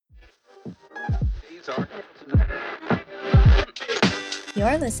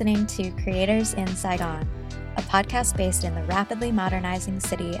You're listening to Creators in Saigon, a podcast based in the rapidly modernizing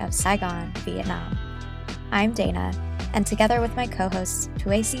city of Saigon, Vietnam. I'm Dana, and together with my co-hosts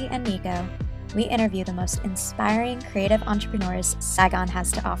Tuasi and Nico, we interview the most inspiring creative entrepreneurs Saigon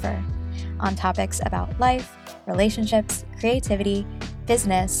has to offer on topics about life, relationships, creativity,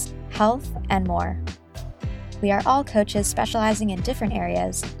 business, health, and more. We are all coaches specializing in different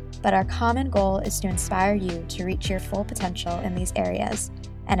areas, but our common goal is to inspire you to reach your full potential in these areas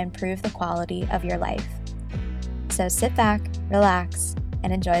and improve the quality of your life. So sit back, relax,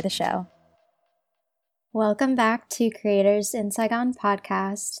 and enjoy the show. Welcome back to Creators in Saigon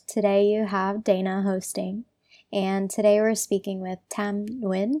podcast. Today you have Dana hosting, and today we're speaking with Tam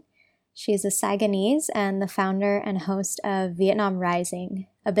Nguyen. She's a Saigonese and the founder and host of Vietnam Rising,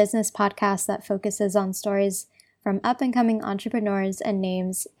 a business podcast that focuses on stories from up-and-coming entrepreneurs and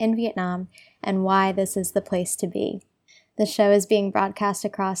names in Vietnam and why this is the place to be. The show is being broadcast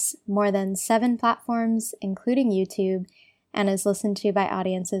across more than 7 platforms, including YouTube, and is listened to by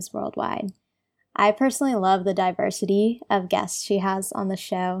audiences worldwide. I personally love the diversity of guests she has on the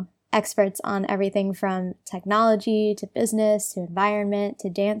show, experts on everything from technology to business to environment to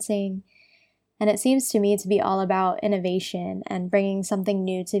dancing. And it seems to me to be all about innovation and bringing something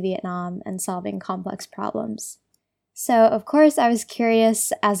new to Vietnam and solving complex problems. So, of course, I was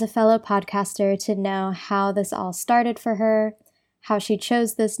curious as a fellow podcaster to know how this all started for her, how she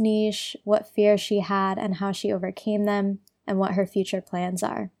chose this niche, what fears she had and how she overcame them, and what her future plans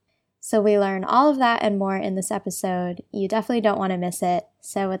are. So we learn all of that and more in this episode. You definitely don't want to miss it.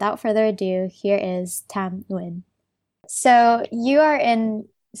 So without further ado, here is Tam Nguyen. So you are in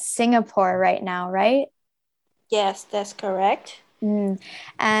Singapore right now, right? Yes, that's correct. And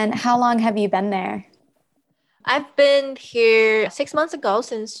how long have you been there? I've been here 6 months ago,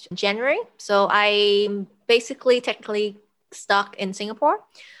 since January. So I'm basically technically stuck in Singapore.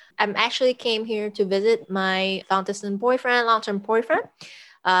 I actually came here to visit my long-term boyfriend.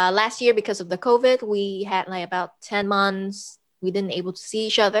 Last year, because of the COVID, we had like about 10 months. We didn't able to see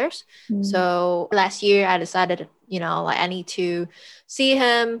each other. So last year I decided, I need to see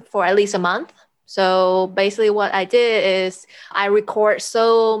him for at least a month. So basically what I did is I record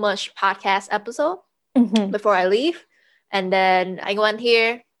so much podcast episode before I leave. And then I went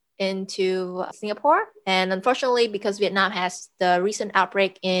here into Singapore. And unfortunately, because Vietnam has the recent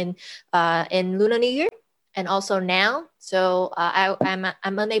outbreak in Lunar New Year and also now, so I'm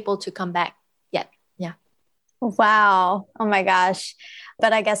unable to come back yet. Yeah. Wow. Oh my gosh.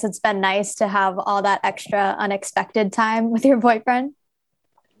 But I guess it's been nice to have all that extra unexpected time with your boyfriend.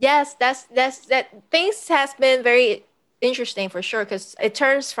 Yes, that things has been very interesting for sure, because it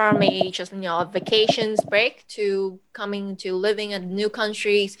turns from a vacations break to coming to living in new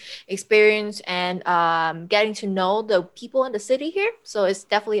countries, experience and getting to know the people in the city here. So it's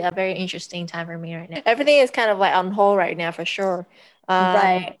definitely a very interesting time for me right now. Everything is kind of like on hold right now for sure.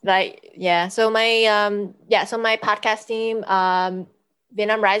 Right. So my podcast team,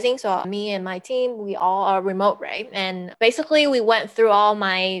 Vietnam Rising. So me and my team, we all are remote, right? And basically we went through all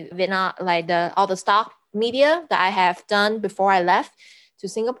my Vietnam, all the stock media that I have done before I left to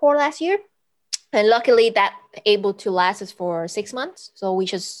Singapore last year. And luckily that able to last us for 6 months. So we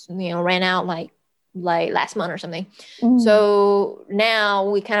just, ran out like last month or something. So now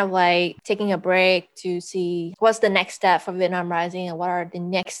we kind of like taking a break to see what's the next step for Vietnam Rising and what are the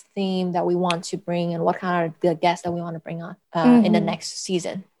next theme that we want to bring and what kind of the guests that we want to bring on in the next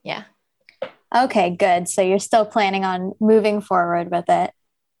season. Yeah. Okay, good. So you're still planning on moving forward with it.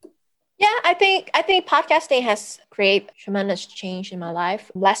 Yeah, I think podcasting has created tremendous change in my life.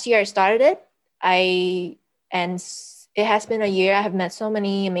 Last year I started it. And it has been a year. I have met so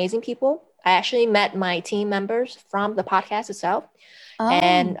many amazing people. I actually met my team members from the podcast itself.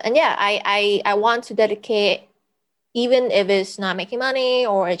 And yeah, I want to dedicate, even if it's not making money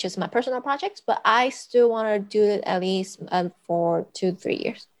or it's just my personal projects, but I still want to do it at least for 2-3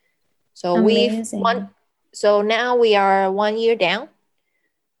 years. So so now we are 1 year down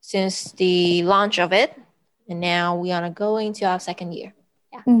since the launch of it. And now we are going into our 2nd year.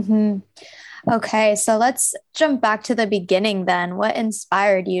 Yeah. Okay, so let's jump back to the beginning then. What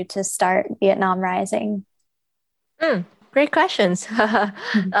inspired you to start Vietnam Rising? Great questions. I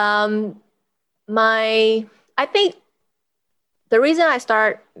think the reason I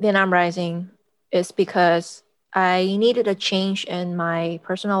start Vietnam Rising is because I needed a change in my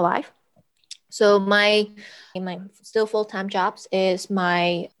personal life. So my still full-time jobs is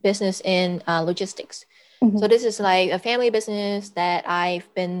my business in logistics. So this is like a family business that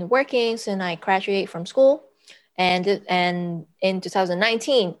I've been working since I graduated from school. And in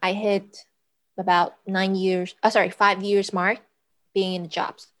 2019, I hit about 5 years mark being in the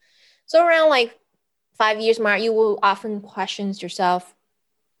jobs. So around like 5 years mark, you will often question yourself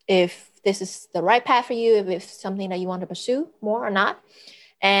if this is the right path for you, if it's something that you want to pursue more or not.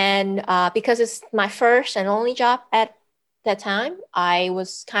 And because it's my first and only job at that time, I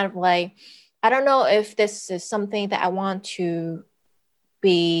was kind of like, I don't know if this is something that I want to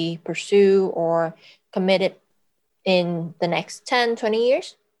be pursue or committed in the next 10, 20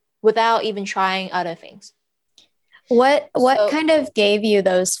 years without even trying other things. What kind of gave you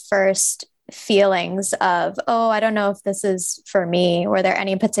those first feelings of, oh, I don't know if this is for me? Were there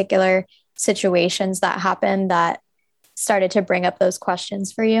any particular situations that happened that started to bring up those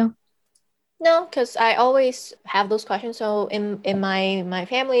questions for you? No, because I always have those questions. So in my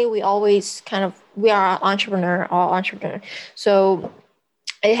family, we always we are all entrepreneur. So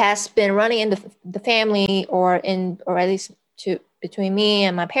it has been running in the family or at least between me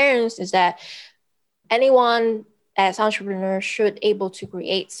and my parents, is that anyone as entrepreneur should able to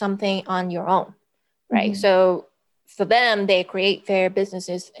create something on your own, right? Mm-hmm. So for them, they create their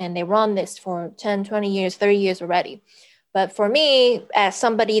businesses and they run this for 10, 20 years, 30 years already. But for me, as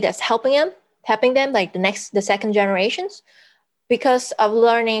somebody that's helping them like the second generations, because of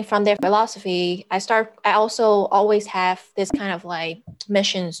learning from their philosophy, I also always have this kind of like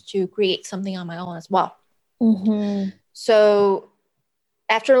missions to create something on my own as well. Mm-hmm. So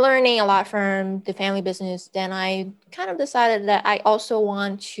after learning a lot from the family business, then I kind of decided that I also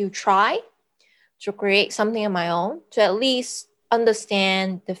want to try to create something on my own, to at least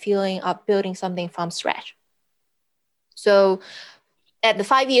understand the feeling of building something from scratch. So at the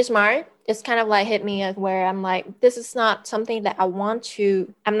 5 years mark, it's kind of like hit me where I'm like, this is not something that I'm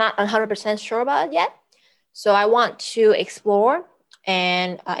not 100% sure about it yet. So I want to explore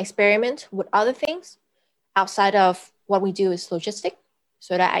and experiment with other things outside of what we do is logistic,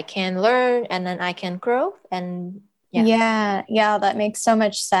 so that I can learn and then I can grow. And yeah, that makes so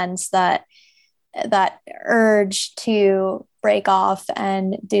much sense, that urge to break off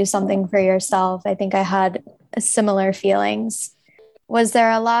and do something for yourself. I think I had similar feelings. Was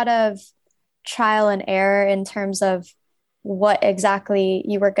there a lot of trial and error in terms of what exactly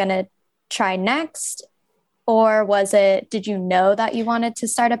you were going to try next? Or did you know that you wanted to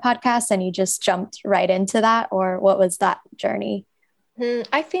start a podcast and you just jumped right into that? Or what was that journey?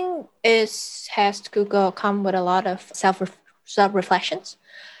 I think it has to come with a lot of self-reflections.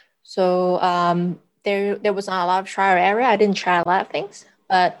 So there was not a lot of trial and error. I didn't try a lot of things,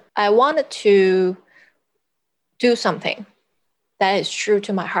 but I wanted to do something that is true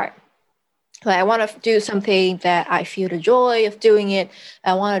to my heart. Like, I want to do something that I feel the joy of doing it.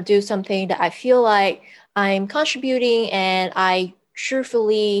 I want to do something that I feel like I'm contributing and I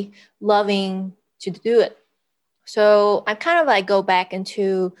truthfully loving to do it. So I kind of like go back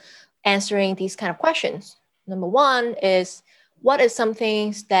into answering these kind of questions. Number one is, what is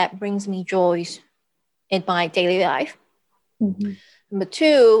something that brings me joys in my daily life? Mm-hmm. Number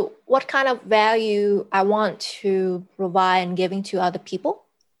two, what kind of value I want to provide and giving to other people?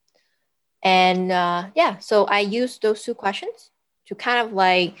 And so I use those two questions to kind of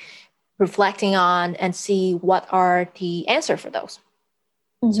like reflecting on and see what are the answer for those.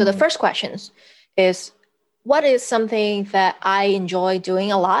 Mm-hmm. So the first questions is, what is something that I enjoy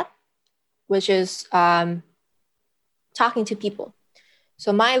doing a lot, which is talking to people.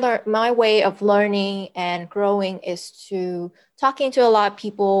 So my way of learning and growing is to talking to a lot of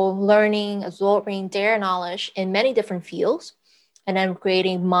people, learning, absorbing their knowledge in many different fields, and then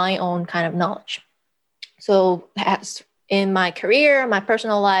creating my own kind of knowledge. So as in my career, my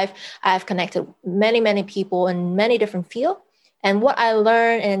personal life, I've connected many, many people in many different fields. And what I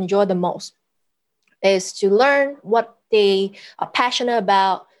learn and enjoy the most is to learn what they are passionate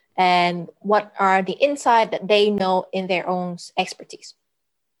about and what are the insight that they know in their own expertise.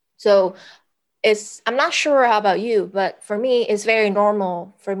 So I'm not sure how about you, but for me, it's very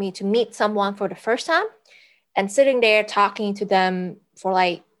normal for me to meet someone for the first time and sitting there talking to them for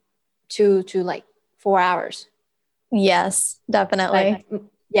like 2 to like 4 hours. Yes, definitely.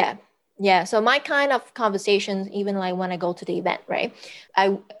 Yeah. So my kind of conversations, even like when I go to the event, right?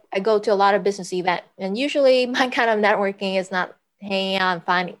 I go to a lot of business events, and usually my kind of networking is not hanging out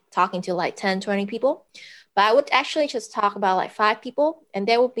and talking to like 10, 20 people. But I would actually just talk about like 5 people, and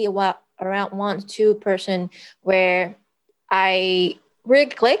there would be around 1 to 2 person where I really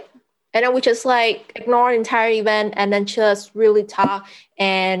click, and then we just like ignore the entire event and then just really talk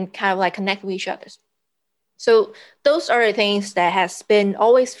and kind of like connect with each other. So those are the things that has been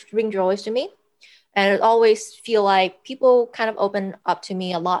always bring joys to me. And it always feel like people kind of open up to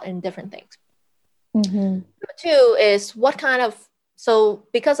me a lot in different things. Mm-hmm. Number 2 is, what kind of So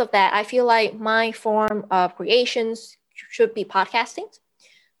because of that, I feel like my form of creations should be podcasting,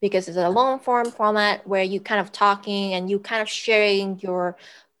 because it's a long form format where you kind of talking and you kind of sharing your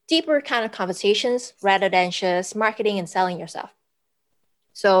deeper kind of conversations rather than just marketing and selling yourself.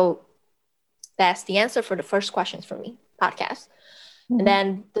 So that's the answer for the first questions for me, podcast. Mm-hmm. And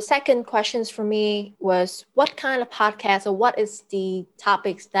then the second questions for me was, what kind of podcast, or what is the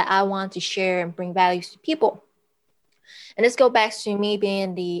topics that I want to share and bring values to people? And this goes back to me being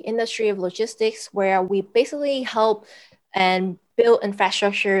in the industry of logistics, where we basically help and build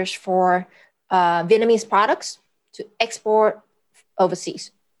infrastructures for Vietnamese products to export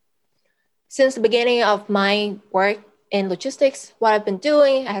overseas. Since the beginning of my work in logistics, what I've been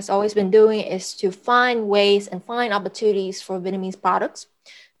doing, has always been doing, is to find ways and find opportunities for Vietnamese products,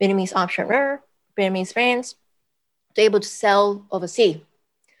 Vietnamese entrepreneur, Vietnamese brands, to be able to sell overseas.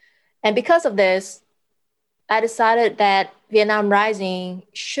 And because of this, I decided that Vietnam Rising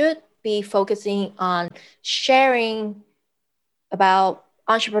should be focusing on sharing about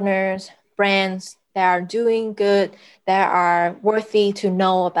entrepreneurs, brands that are doing good, that are worthy to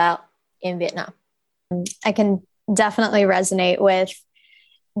know about in Vietnam. I can definitely resonate with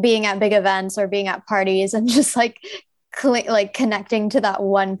being at big events or being at parties and just like connecting to that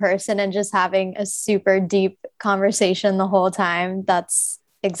one person and just having a super deep conversation the whole time. That's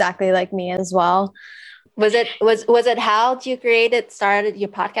exactly like me as well. Was it how you started your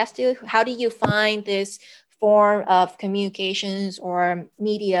podcast too? How do you find this form of communications or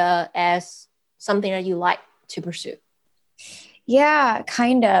media as something that you like to pursue? Yeah,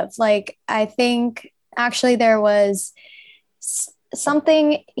 kind of. Like, I think actually there was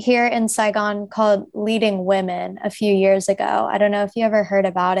something here in Saigon called Leading Women a few years ago. I don't know if you ever heard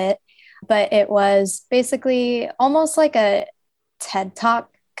about it, but it was basically almost like a TED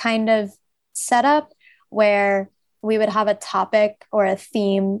Talk kind of setup where we would have a topic or a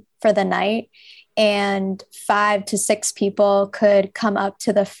theme for the night, and 5 to 6 people could come up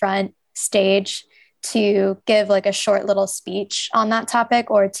to the front stage to give like a short little speech on that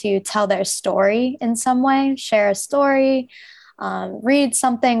topic, or to tell their story in some way, share a story, read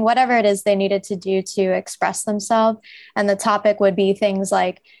something, whatever it is they needed to do to express themselves. And the topic would be things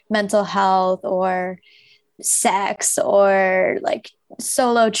like mental health or sex or like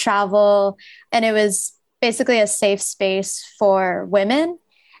solo travel. And it was basically a safe space for women,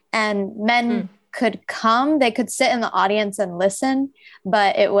 and men could come, they could sit in the audience and listen,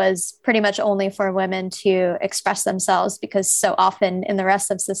 but it was pretty much only for women to express themselves, because so often in the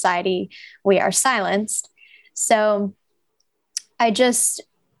rest of society, we are silenced. So I just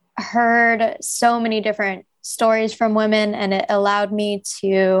heard so many different stories from women, and it allowed me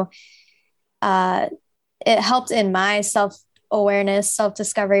to, it helped in my self-awareness,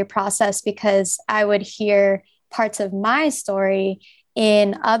 self-discovery process, because I would hear parts of my story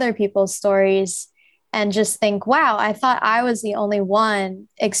in other people's stories and just think, wow, I thought I was the only one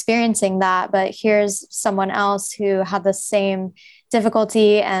experiencing that, but here's someone else who had the same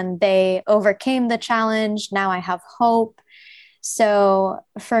difficulty and they overcame the challenge. Now I have hope. So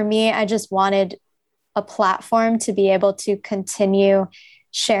for me, I just wanted a platform to be able to continue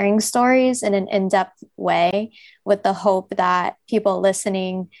sharing stories in an in-depth way, with the hope that people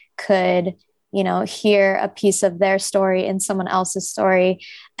listening could, hear a piece of their story in someone else's story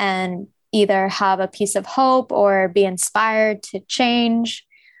and either have a piece of hope or be inspired to change.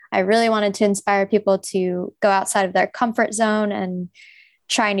 I really wanted to inspire people to go outside of their comfort zone and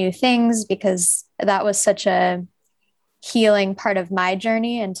try new things, because that was such a healing part of my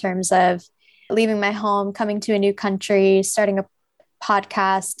journey, in terms of leaving my home, coming to a new country, starting a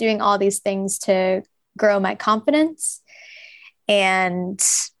podcast, doing all these things to grow my confidence. And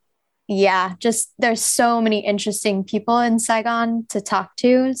yeah, just there's so many interesting people in Saigon to talk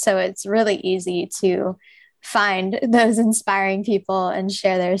to. So it's really easy to find those inspiring people and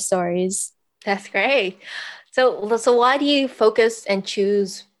share their stories. That's great. So why do you focus and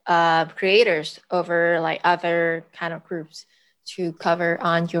choose creators over like other kind of groups to cover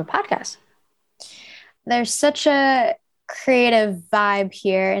on your podcast? There's such a creative vibe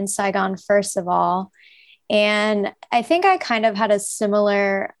here in Saigon, first of all. And I think I kind of had a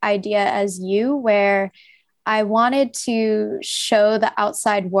similar idea as you, where I wanted to show the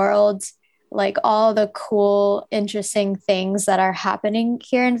outside world like all the cool, interesting things that are happening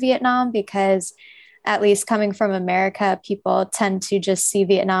here in Vietnam, because at least coming from America, people tend to just see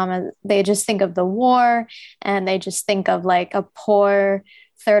Vietnam as, they just think of the war, and they just think of like a poor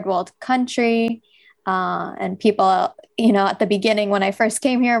third world country. And people, at the beginning when I first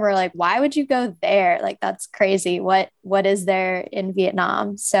came here, were like, why would you go there? Like, that's crazy. What is there in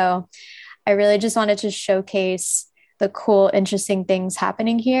Vietnam? So I really just wanted to showcase the cool, interesting things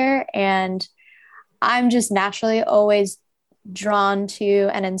happening here. And I'm just naturally always drawn to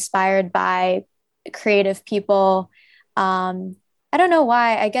and inspired by creative people. I don't know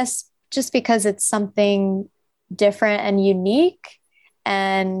why. I guess just because it's something different and unique.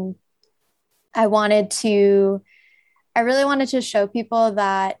 And I wanted to, I really wanted to show people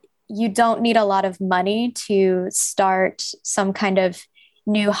that you don't need a lot of money to start some kind of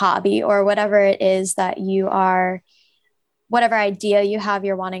new hobby or whatever it is that you are, whatever idea you have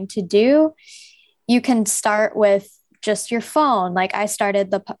you're wanting to do. You can start with just your phone. Like I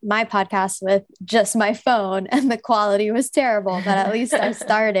started my podcast with just my phone and the quality was terrible, but at least I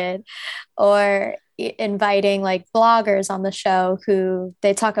started. Or inviting like bloggers on the show who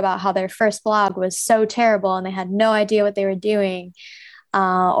they talk about how their first blog was so terrible and they had no idea what they were doing.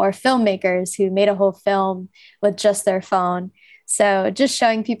 Or filmmakers who made a whole film with just their phone. So just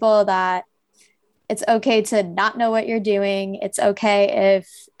showing people that it's okay to not know what you're doing. It's okay if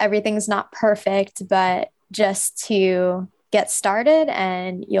everything's not perfect, but just to get started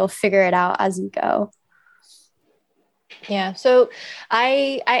and you'll figure it out as you go. Yeah. So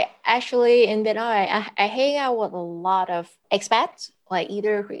I actually in Vietnam, I hang out with a lot of expats, like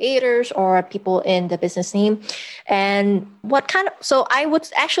either creators or people in the business team. And so I would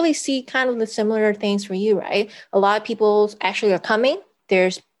actually see kind of the similar things for you, right? A lot of people actually are coming.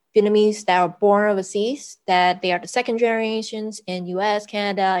 There's Vietnamese that are born overseas, that they are the second generations in US,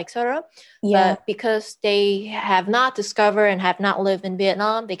 Canada, etc. Yeah. But because they have not discovered and have not lived in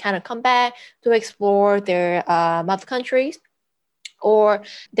Vietnam, they kind of come back to explore their mother countries. Or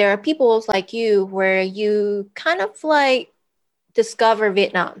there are people like you where you kind of like discover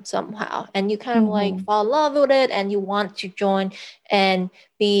Vietnam somehow and you kind of like fall in love with it and you want to join and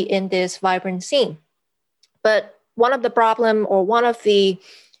be in this vibrant scene. But one of the problem or one of the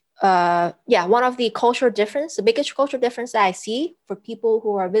cultural difference, the biggest cultural difference that I see for people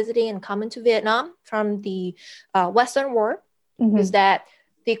who are visiting and coming to Vietnam from the Western world is that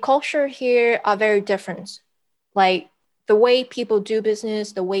the culture here are very different. Like the way people do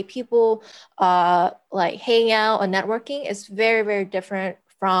business, the way people like hang out and networking is very, very different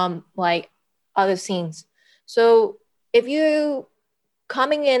from like other scenes. So if you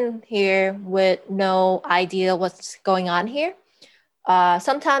coming in here with no idea what's going on here,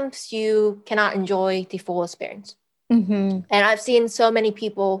 sometimes you cannot enjoy the full experience. And I've seen so many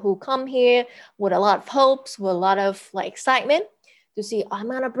people who come here with a lot of hopes, with a lot of like excitement to see, I'm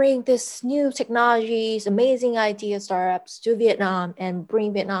going to bring this new technologies, amazing idea startups to Vietnam and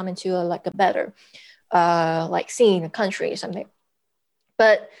bring Vietnam into a better like scene, a country or something.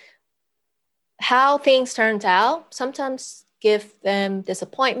 But how things turned out sometimes give them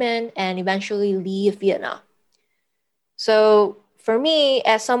disappointment and eventually leave Vietnam. So for me,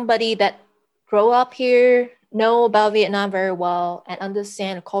 as somebody that grew up here, know about Vietnam very well and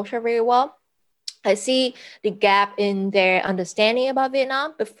understand the culture very well, I see the gap in their understanding about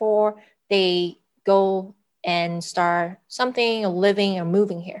Vietnam before they go and start something or living or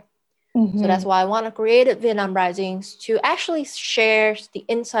moving here. So that's why I want to create Vietnam Risings to actually share the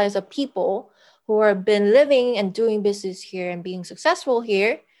insights of people who have been living and doing business here and being successful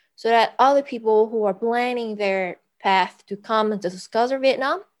here, so that other people who are planning their path to come and to discover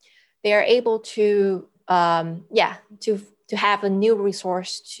Vietnam, they are able to to have a new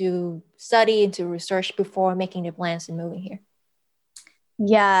resource to study and to research before making their plans and moving here.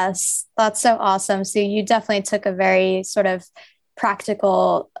 Yes, that's so awesome. So you definitely took a very sort of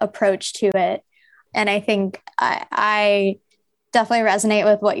practical approach to it. And I think I definitely resonate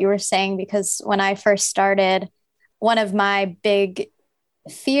with what you were saying, because when I first started, one of my big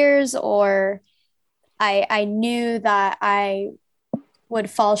fears, or I knew that I would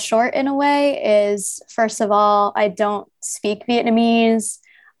fall short in a way, is first of all, I don't speak Vietnamese.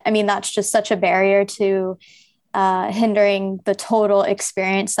 I mean, that's just such a barrier to hindering the total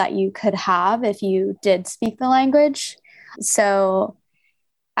experience that you could have if you did speak the language. So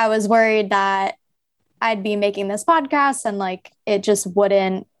I was worried that I'd be making this podcast and like it just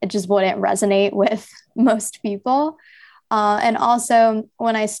wouldn't resonate with most people. And also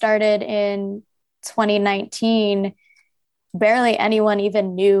when I started in 2019, barely anyone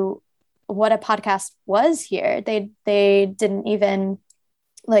even knew what a podcast was here. They didn't even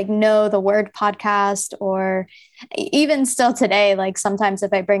like know the word podcast, or even still today, like sometimes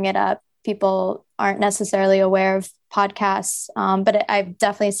if I bring it up, people aren't necessarily aware of podcasts. But I've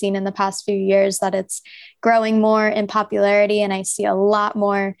definitely seen in the past few years that it's growing more in popularity, and I see a lot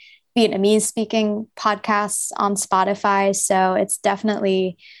more Vietnamese speaking podcasts on Spotify. So it's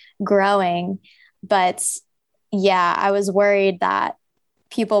definitely growing. But yeah, I was worried that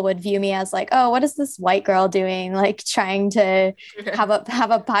people would view me as like, oh, what is this white girl doing? Like trying to have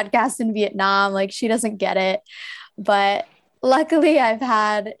a podcast in Vietnam. Like she doesn't get it. But luckily I've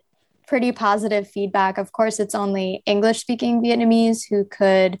had pretty positive feedback. Of course, it's only English speaking Vietnamese who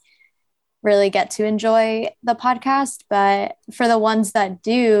could really get to enjoy the podcast. But for the ones that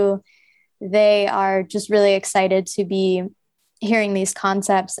do, they are just really excited to be hearing these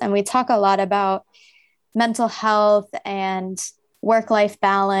concepts. And we talk a lot about mental health and work-life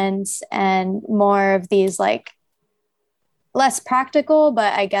balance and more of these like less practical,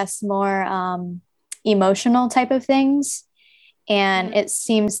 but I guess more emotional type of things. And it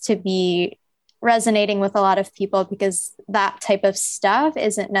seems to be resonating with a lot of people because that type of stuff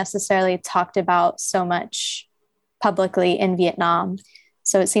isn't necessarily talked about so much publicly in Vietnam.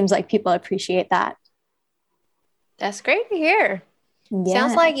 So it seems like people appreciate that. That's great to hear. Yeah.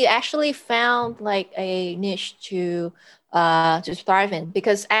 Sounds like you actually found like a niche to thrive in,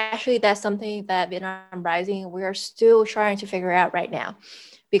 because actually that's something that Vietnam Rising we're still trying to figure out right now.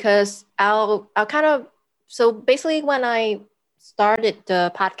 Because I'll kind of, so basically when I started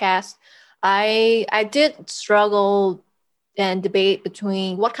the podcast, I did struggle and debate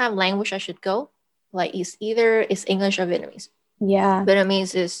between what kind of language I should go. Like it's English or Vietnamese. Yeah.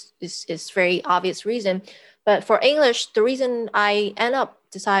 Vietnamese is very obvious reason. But for English, the reason I end up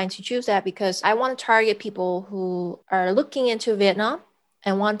deciding to choose that because I want to target people who are looking into Vietnam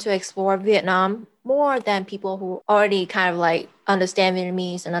and want to explore Vietnam more than people who already kind of like understand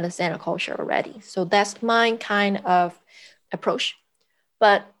Vietnamese and understand the culture already. So that's my kind of approach.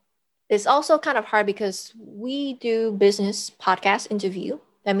 But it's also kind of hard because we do business podcast interview.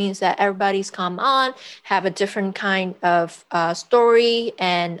 That means that everybody's come on, have a different kind of story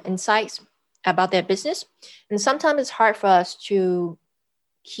and insights about their business. And sometimes it's hard for us to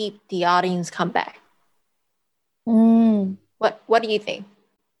keep the audience come back. What do you think?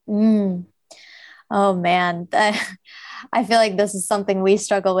 Oh man, I feel like this is something we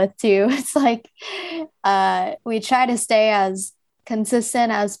struggle with too. It's like we try to stay as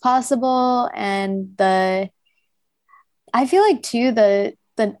consistent as possible, and I feel like too the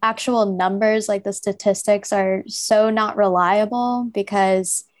actual numbers, like the statistics, are so not reliable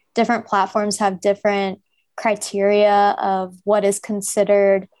because different platforms have different criteria of what is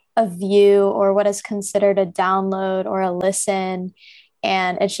considered a view or what is considered a download or a listen.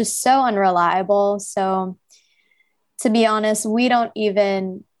 And it's just so unreliable. So to be honest, we don't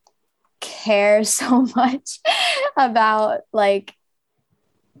even care so much about like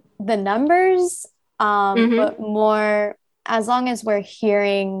the numbers, but more as long as we're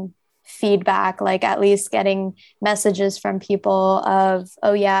hearing feedback, like at least getting messages from people of,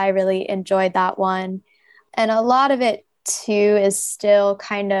 oh yeah, I really enjoyed that one. And a lot of it too is still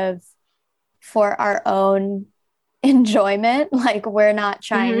kind of for our own enjoyment. Like we're not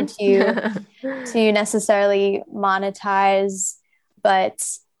trying to necessarily monetize, but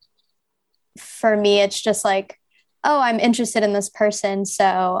for me it's just like, oh, I'm interested in this person,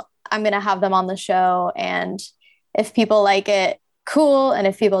 so I'm going to have them on the show, and if people like it, cool, and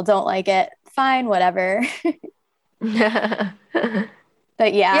if people don't like it, fine, whatever.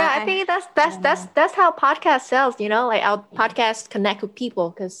 But yeah, I think that's how podcast sells, you know, like our podcasts connect with people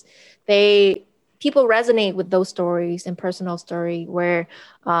because people resonate with those stories and personal story where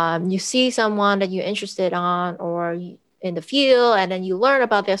you see someone that you're interested on or in the field, and then you learn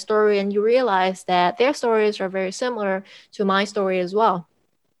about their story and you realize that their stories are very similar to my story as well.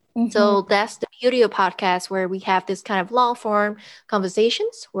 So that's the beauty of podcasts, where we have this kind of long form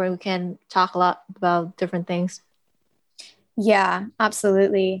conversations where we can talk a lot about different things. Yeah,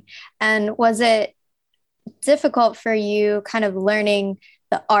 absolutely. And was it difficult for you kind of learning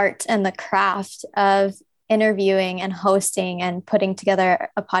the art and the craft of interviewing and hosting and putting together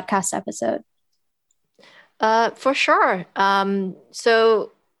a podcast episode? For sure.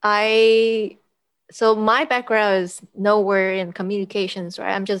 So my background is nowhere in communications,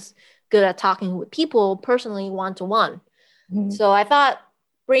 right? I'm just good at talking with people personally, one-to-one. So I thought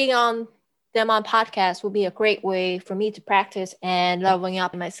bringing on them on podcasts would be a great way for me to practice and leveling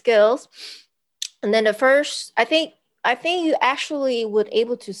up my skills. And then I think you actually would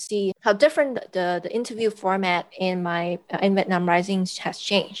able to see how different the interview format in Vietnam Rising has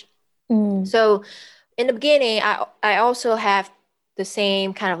changed. So in the beginning, I also have the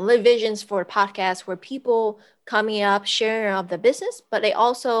same kind of visions for podcasts where people coming up, sharing of the business, but they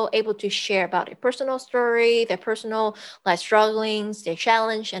also able to share about their personal story, their personal life strugglings, their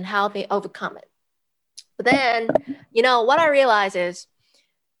challenge, and how they overcome it. But then, you know, what I realize is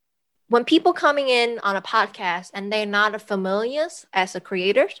when people coming in on a podcast and they're not familiar as a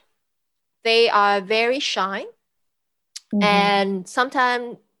creator, they are very shy And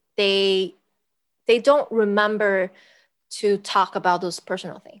sometimes they don't remember to talk about those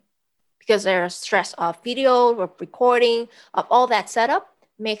personal things because they're stressed of video or recording of all that setup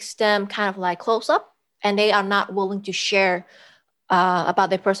makes them kind of like close up, and they are not willing to share about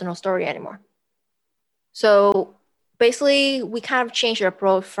their personal story anymore. So basically, we kind of changed our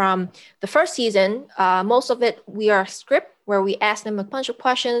approach from the first season. Most of it, we are script where we ask them a bunch of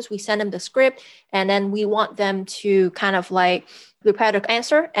questions, we send them the script, and then we want them to kind of like prepare the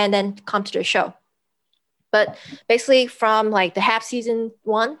answer and then come to the show. But basically from like the half season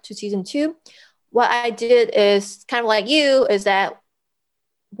 1 to season 2, what I did is kind of like you, is that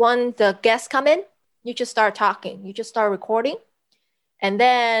when the guests come in, you just start talking, you just start recording, and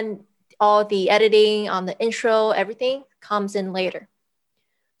then all the editing on the intro, everything comes in later.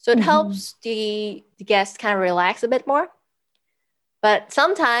 So it helps the guests kind of relax a bit more. But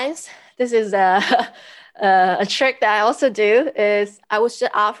sometimes this is a trick that I also do is I would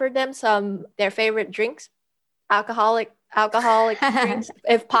just offer them their favorite drinks, alcoholic drinks,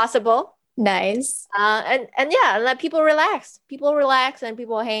 if possible. Nice. And yeah, let people relax. People relax and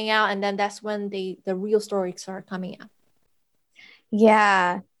people hang out, and then that's when the real stories start coming out.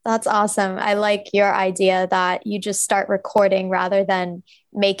 Yeah, that's awesome. I like your idea that you just start recording rather than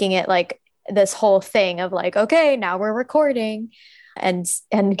making it like this whole thing of like, okay, now we're recording and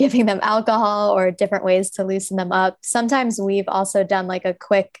giving them alcohol or different ways to loosen them up. Sometimes we've also done like a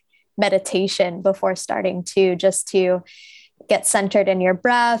quick meditation before starting to just to get centered in your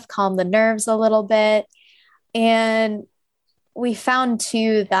breath, calm the nerves a little bit. And we found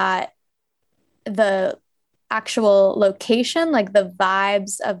too that the actual location, like the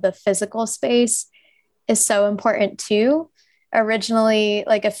vibes of the physical space, is so important too. Originally,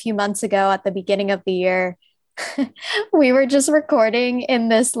 like a few months ago at the beginning of the year, we were just recording in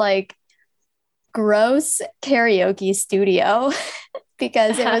this like gross karaoke studio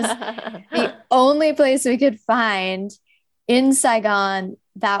because it was the only place we could find in Saigon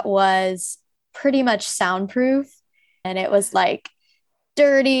that was pretty much soundproof. And it was like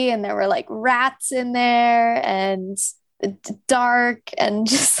dirty and there were like rats in there and dark and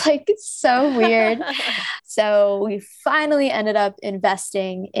just like so weird. So we finally ended up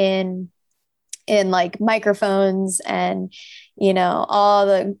investing in like microphones and, you know, all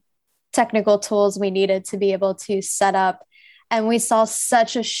the technical tools we needed to be able to set up. And we saw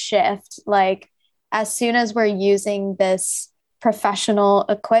such a shift. Like as soon as we're using this professional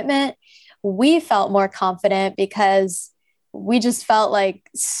equipment, we felt more confident because we just felt like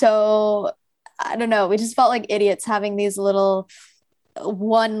so, I don't know, we just felt like idiots having these little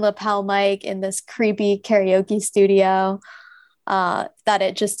one lapel mic in this creepy karaoke studio. That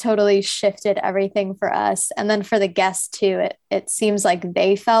it just totally shifted everything for us. And then for the guests too, it seems like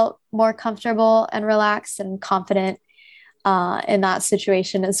they felt more comfortable and relaxed and confident in that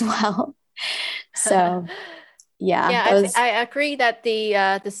situation as well. So yeah, I agree that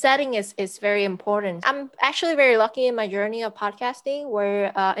the setting is very important. I'm actually very lucky in my journey of podcasting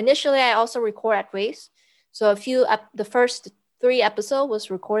where initially I also record at Waves. So the first 3 episodes was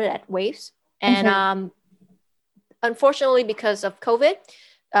recorded at Waves. And unfortunately, because of COVID,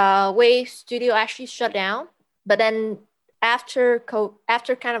 Wave Studio actually shut down. But then after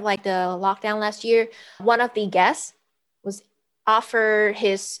kind of like the lockdown last year, one of the guests was offered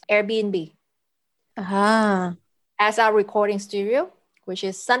his Airbnb as our recording studio, which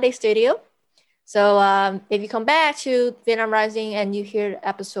is Sunday Studio. So if you come back to Vietnam Rising and you hear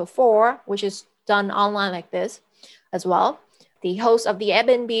episode 4, which is done online like this as well, the host of the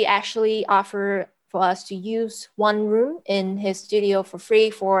Airbnb actually offered for us to use one room in his studio for free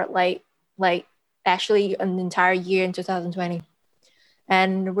for like actually an entire year in 2020.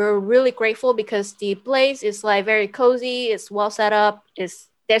 And we're really grateful because the place is like very cozy, it's well set up,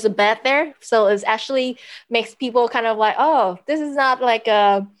 there's a bed there. So it actually makes people kind of like, oh, this is not like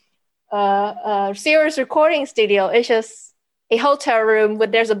a serious recording studio. It's just a hotel room where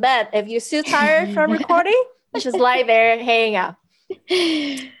there's a bed. If you're too tired from recording, you just lie there, hang out.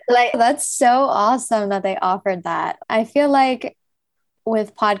 Like that's so awesome that they offered that. I feel like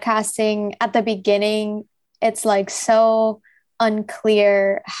with podcasting at the beginning, it's like so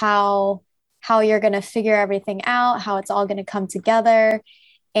unclear how you're going to figure everything out, how it's all going to come together.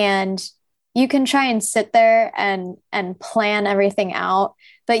 And you can try and sit there and plan everything out,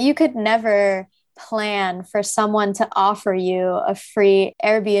 but you could never plan for someone to offer you a free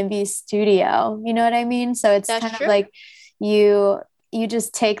Airbnb studio. You know what I mean? So it's That's kind true. of like you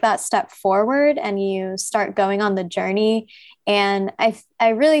just take that step forward and you start going on the journey. And I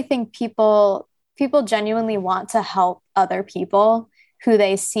really think people genuinely want to help other people who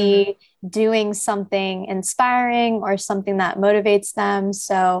they see doing something inspiring or something that motivates them.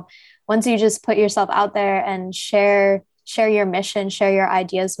 So once you just put yourself out there and share your mission, share your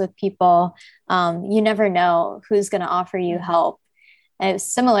ideas with people, you never know who's going to offer you help. And it's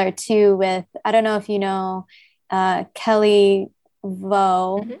similar too with, I don't know if you know, Kelly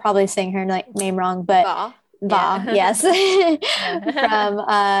Vo, probably saying her name wrong, but Va, yes,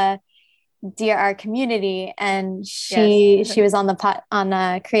 from Dear Our Community, and she was on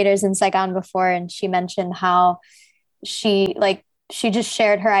the Creators in Saigon before, and she mentioned how she just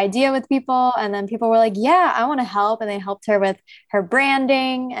shared her idea with people, and then people were like, yeah, I want to help, and they helped her with her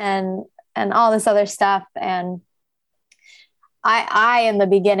branding and all this other stuff. And I in the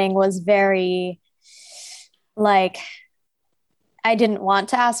beginning was very like, I didn't want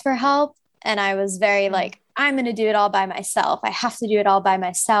to ask for help, and I was very like, I'm going to do it all by myself. I have to do it all by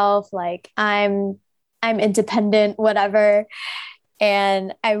myself. Like I'm independent, whatever.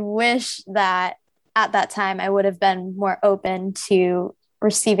 And I wish that at that time I would have been more open to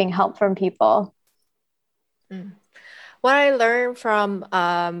receiving help from people. What I learned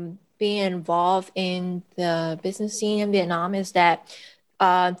from being involved in the business scene in Vietnam is that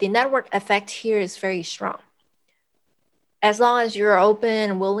the network effect here is very strong. As long as you're open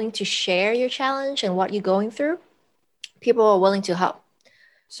and willing to share your challenge and what you're going through, people are willing to help.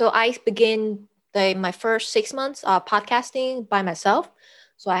 So I begin my first 6 months podcasting by myself.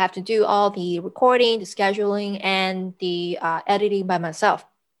 So I have to do all the recording, the scheduling, and the editing by myself.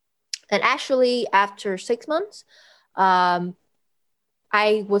 And actually, after 6 months, I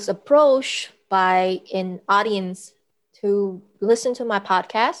was approached by an audience to listen to my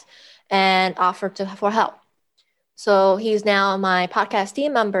podcast and offer for help. So he's now my podcast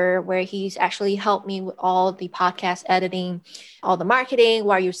team member, where he's actually helped me with all the podcast editing, all the marketing.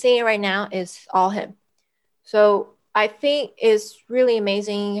 What you're seeing right now is all him. So I think it's really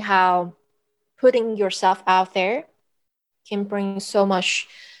amazing how putting yourself out there can bring so much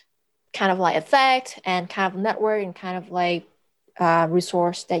kind of like effect and kind of network and kind of like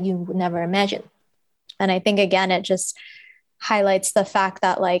resource that you would never imagine. And I think, again, it just highlights the fact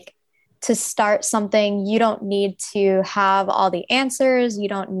that, like, to start something, you don't need to have all the answers. You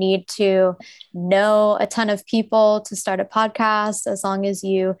don't need to know a ton of people to start a podcast. As long as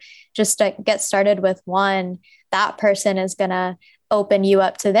you just get started with one, that person is going to open you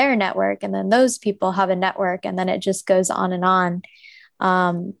up to their network. And then those people have a network, and then it just goes on and on.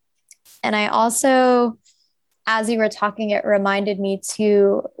 And I also, as you were talking, it reminded me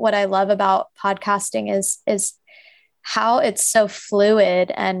too, what I love about podcasting is how it's so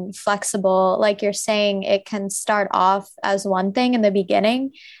fluid and flexible. Like you're saying, it can start off as one thing in the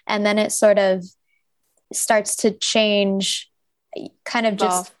beginning, and then it sort of starts to change, kind of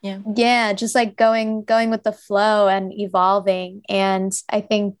just like going with the flow and evolving. And I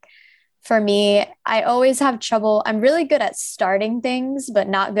think for me, I always have trouble. I'm really good at starting things, but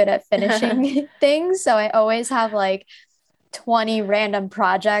not good at finishing things. So I always have like 20 random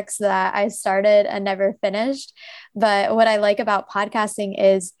projects that I started and never finished. But what I like about podcasting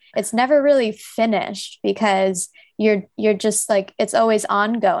is it's never really finished, because you're just like, it's always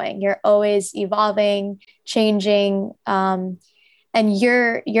ongoing. You're always evolving, changing, and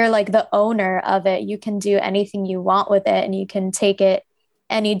you're like the owner of it. You can do anything you want with it, and you can take it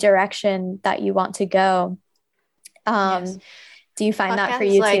any direction that you want to go. Yes. Do you find that for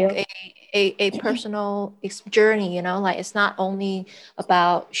you like too? A personal journey, you know, like it's not only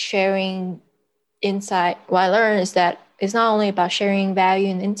about sharing insight. What I learned is that it's not only about sharing value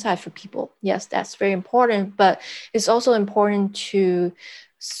and insight for people. Yes, that's very important, but it's also important to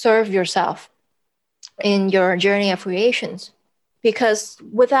serve yourself in your journey of creations, because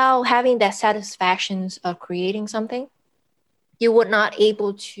without having that satisfactions of creating something, you would not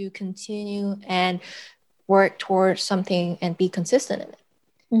able to continue and work towards something and be consistent in it.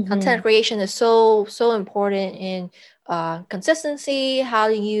 Mm-hmm. Content creation is so important in consistency. How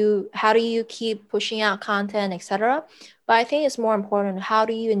do you keep pushing out content, etc. But I think it's more important, how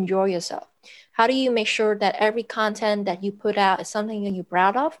do you enjoy yourself? How do you make sure that every content that you put out is something that you're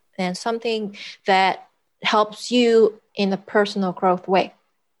proud of and something that helps you in a personal growth way?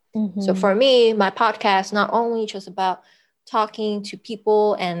 Mm-hmm. So for me, my podcast not only just about talking to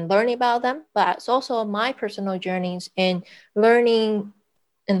people and learning about them, but it's also my personal journeys in learning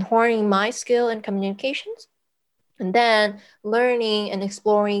and honing my skill in communications, and then learning and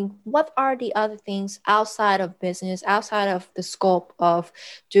exploring what are the other things outside of business, outside of the scope of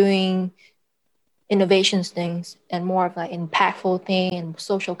doing innovations things and more of like impactful thing and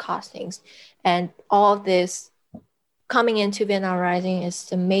social cause things. And all of this coming into Vietnam Rising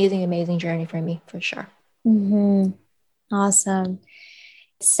is an amazing journey for me, for sure. Mm-hmm. Awesome.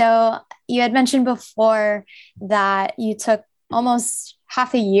 So you had mentioned before that you took almost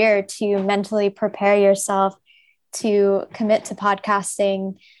half a year to mentally prepare yourself to commit to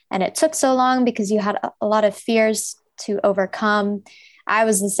podcasting. And it took so long because you had a lot of fears to overcome. I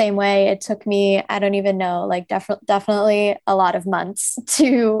was the same way. It took me, I don't even know, like definitely a lot of months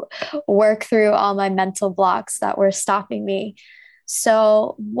to work through all my mental blocks that were stopping me.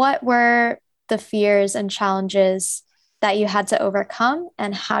 So, what were the fears and challenges that you had to overcome,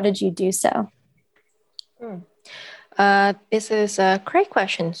 and how did you do so? This is a great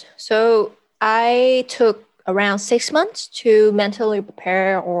question. So I took around 6 months to mentally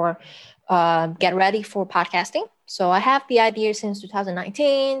prepare or get ready for podcasting. So I have the idea since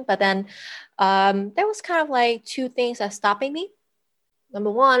 2019, but then there was kind of like two things that stopping me.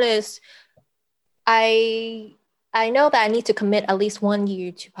 Number one is I I know that I need to commit at least 1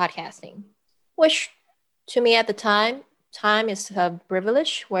 year to podcasting, which to me at the time is a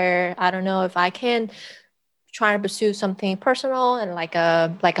privilege where I don't know if I can try to pursue something personal and like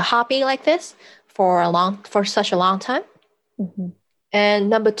a hobby like this for such a long time. Mm-hmm. And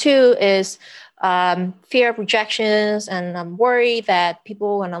number two is fear of rejections, and I'm worried that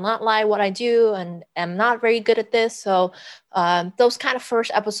people will not like what I do, and I'm not very good at this. So those kind of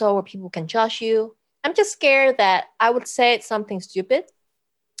first episode where people can judge you, I'm just scared that I would say it's something stupid,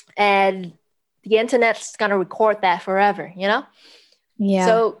 and the internet's gonna record that forever, you know? Yeah.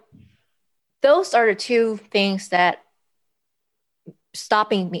 So those are the two things that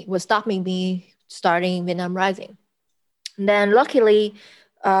stopping me starting Vietnam Rising. And then luckily,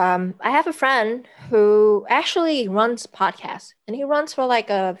 I have a friend who actually runs podcasts, and he runs for like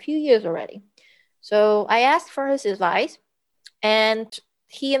a few years already. So I asked for his advice, and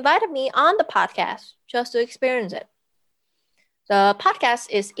he invited me on the podcast just to experience it. The podcast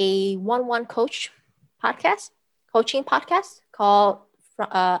is a one-on-one coaching podcast called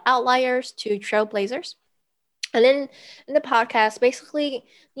Outliers to Trailblazers. And then in the podcast, basically,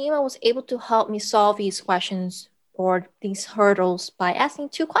 Nima was able to help me solve these questions or these hurdles by asking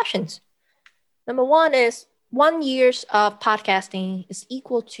two questions. Number one is 1 year of podcasting is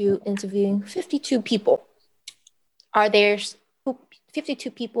equal to interviewing 52 people. Are there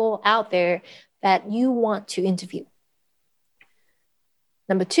 52 people out there that you want to interview?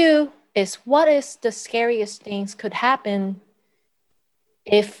 Number two is what is the scariest things could happen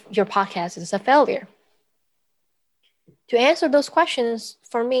if your podcast is a failure? To answer those questions,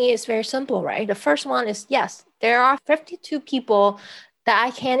 for me, it's very simple, right? The first one is yes, there are 52 people that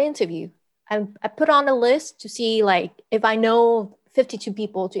I can interview. I put on a list to see like if I know 52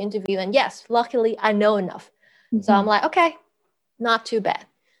 people to interview. And yes, luckily I know enough. Mm-hmm. So I'm like, okay, not too bad.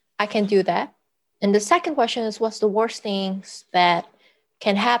 I can do that. And the second question is what's the worst things that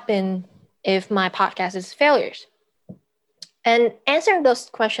can happen if my podcast is failures? And answering those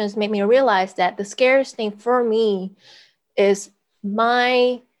questions made me realize that the scariest thing for me is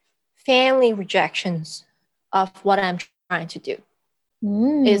my family rejections of what I'm trying to do.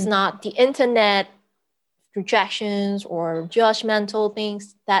 It's not the internet rejections or judgmental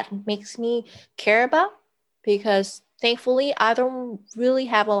things that makes me care about, because thankfully I don't really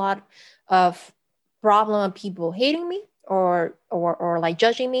have a lot of problem of people hating me or like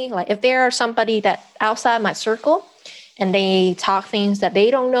judging me. Like if there are somebody that outside my circle and they talk things that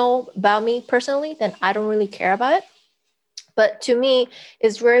they don't know about me personally, then I don't really care about it. But to me,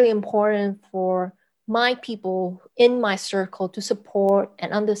 it's really important for my people in my circle to support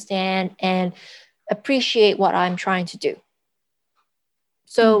and understand and appreciate what I'm trying to do.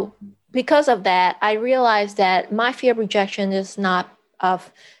 So because of that, I realized that my fear of rejection is not of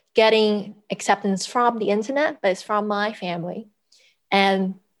getting acceptance from the internet, but it's from my family.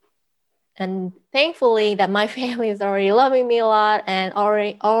 And thankfully that my family is already loving me a lot and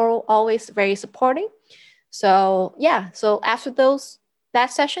always very supporting. So yeah, so after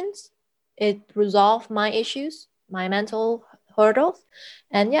that sessions, it resolved my issues, my mental hurdles.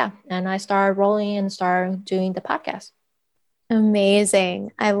 And yeah, and I started rolling and started doing the podcast.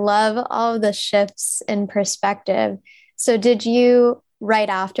 Amazing. I love all of the shifts in perspective. So did you, right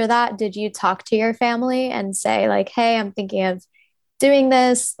after that, did you talk to your family and say like, hey, I'm thinking of doing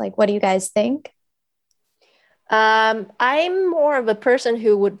this? Like, what do you guys think? I'm more of a person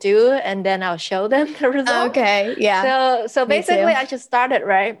who would do it and then I'll show them the result. Okay. Yeah. So basically I just started,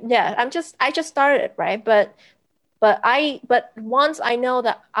 right? Yeah. I just started, right? But once I know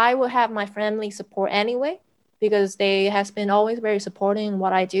that I will have my family support anyway, because they has been always very supporting in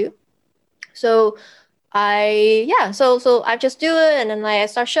what I do. So I just do it, and then I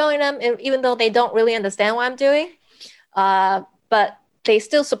start showing them, and even though they don't really understand what I'm doing, but they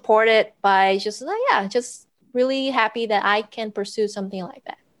still support it by just like, yeah, just really happy that I can pursue something like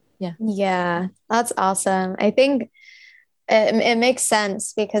that. Yeah, that's awesome. I think it makes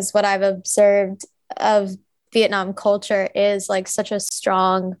sense because what I've observed of Vietnam culture is like such a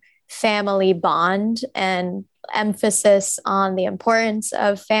strong family bond and emphasis on the importance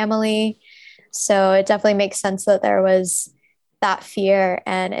of family. So it definitely makes sense that there was that fear,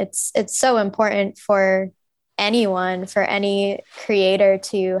 and it's so important for anyone, for any creator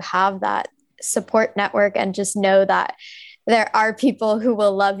to have that support network and just know that there are people who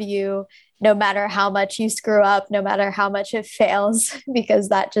will love you no matter how much you screw up, no matter how much it fails, because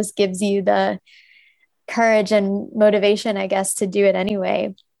that just gives you the courage and motivation, I guess, to do it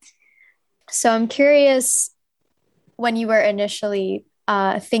anyway. So I'm curious, when you were initially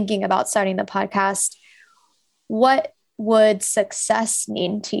thinking about starting the podcast, what would success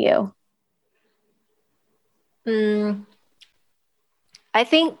mean to you? I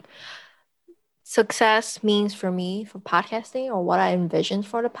think success means for me for podcasting, or what I envision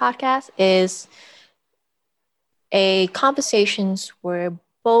for the podcast, is a conversations where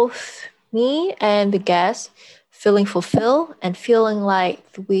both me and the guest feeling fulfilled and feeling like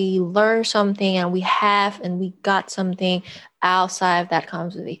we learned something and we got something out of that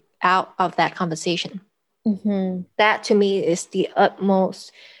conversation. Mm-hmm. That to me is the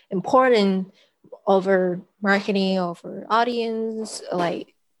utmost important over marketing, over audience,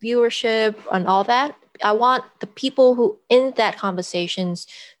 like viewership and all that. I want the people who in that conversations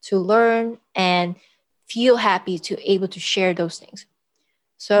to learn and feel happy to able to share those things.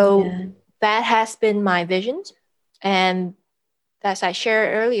 So that has been my vision. And as I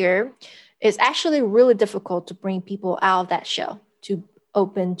shared earlier, it's actually really difficult to bring people out of that shell, to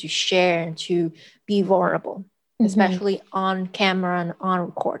open, to share, and to be vulnerable, especially on camera and on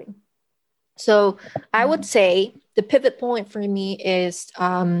recording. So I would say the pivot point for me is,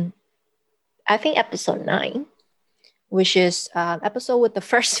 I think episode 9, which is episode with the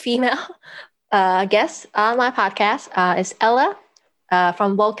first female guest on my podcast, is Ella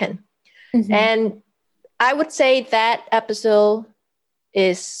from Vulcan. And I would say that episode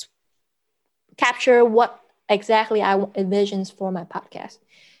is capture what exactly I envisions for my podcast.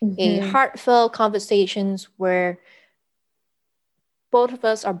 A heartfelt conversations where both of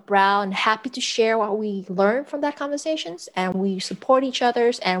us are proud and happy to share what we learned from that conversations, and we support each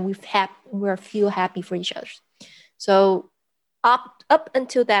other's, and we feel happy for each other. So up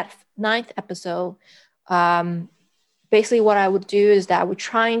until that 9th episode, basically what I would do is that I would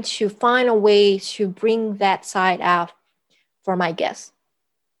trying to find a way to bring that side out for my guests.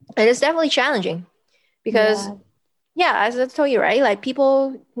 And it's definitely challenging because as I told you, right? Like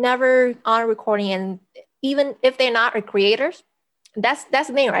people never on recording, and even if they're not creators, that's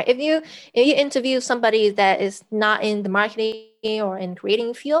the thing, right? If you interview somebody that is not in the marketing or in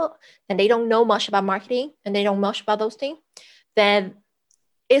creating field, and they don't know much about marketing and they don't know much about those things, then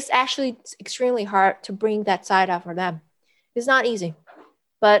it's actually extremely hard to bring that side out for them. It's not easy,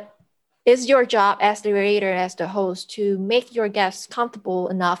 but it's your job as the creator, as the host, to make your guests comfortable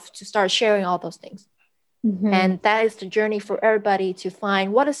enough to start sharing all those things. And that is the journey for everybody to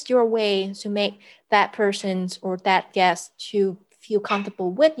find what is your way to make that person's or that guest to feel comfortable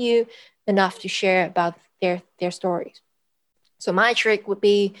with you enough to share about their stories. So my trick would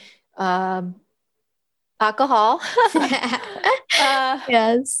be alcohol.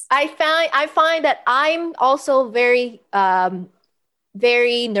 Yes. I find that I'm also very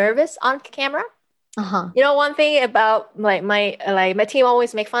very nervous on camera. You know, one thing about my team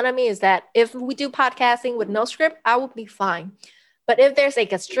always make fun of me is that if we do podcasting with no script, I will be fine. But if there's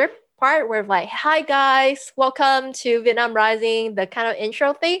like a script part where like, hi guys, welcome to Vietnam Rising, the kind of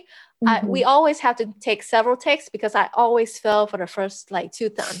intro thing, we always have to take several takes because I always fail for the first like 2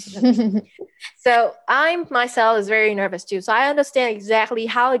 times. So I myself is very nervous too. So I understand exactly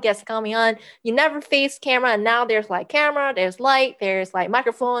how it gets coming on. You never face camera, and now there's like camera, there's light, there's like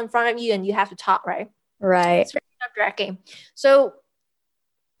microphone in front of you, and you have to talk, right? Right. It's very nerve-wracking. So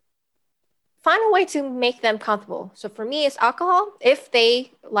find a way to make them comfortable. So for me, it's alcohol, if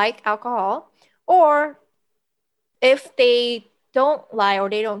they like alcohol, or if they don't like or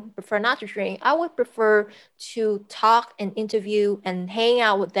they don't prefer not to drink, I would prefer to talk and interview and hang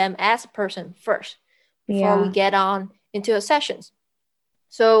out with them as a person first before we get on into the sessions.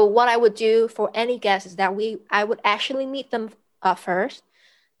 So what I would do for any guest is that I would actually meet them first,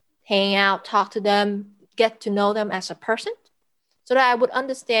 hang out, talk to them, get to know them as a person, so that I would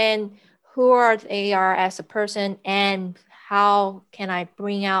understand who they are as a person and how can I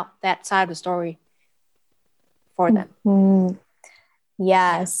bring out that side of the story for them.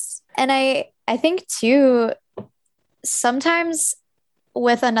 Yes. And I think too, sometimes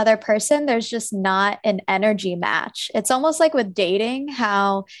with another person, there's just not an energy match. It's almost like with dating,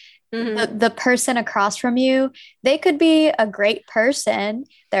 how the person across from you, they could be a great person.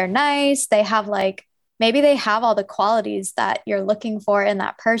 They're nice. They have like, maybe they have all the qualities that you're looking for in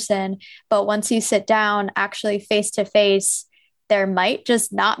that person. But once you sit down, actually face to face, there might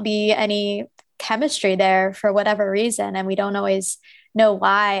just not be any chemistry there for whatever reason. And we don't always know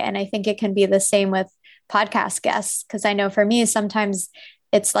why. And I think it can be the same with podcast guests. Cause I know for me, sometimes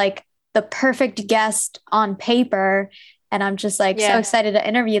it's like the perfect guest on paper. And I'm just like so excited to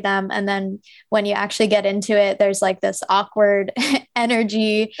interview them. And then when you actually get into it, there's like this awkward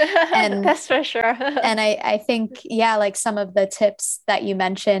energy. And that's for sure. and I think, yeah, like some of the tips that you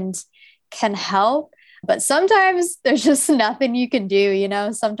mentioned can help. But sometimes there's just nothing you can do, you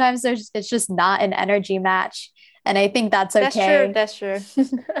know? Sometimes it's just not an energy match. And I think that's okay. That's true.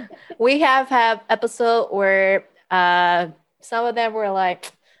 We have episode where some of them were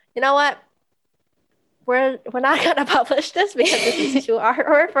like, you know what? We're not gonna publish this because this is too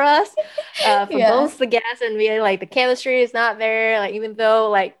hard for us. For both the guests and we like the chemistry is not there. Like even though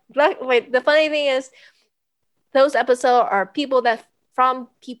like the funny thing is those episodes are people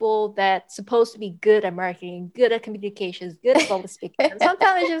that supposed to be good at marketing, good at communications, good at public speaking. And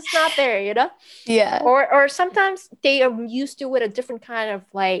sometimes it's just not there, you know? Yeah. Or sometimes they are used to with a different kind of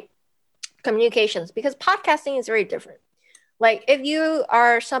like communications because podcasting is very different. Like if you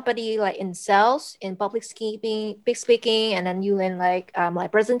are somebody like in sales, in public speaking, and then you in like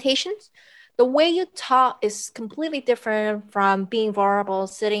presentations, the way you talk is completely different from being vulnerable,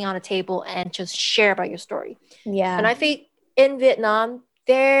 sitting on a table and just share about your story. Yeah. And I think in Vietnam,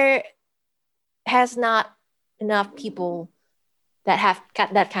 there has not enough people that have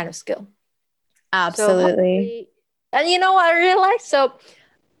that kind of skill. Absolutely. And you know what I realized? So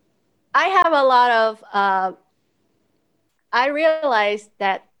I have a lot of, I realized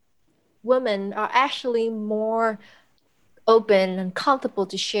that women are actually more open and comfortable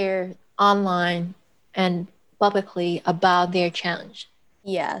to share online and publicly about their challenge.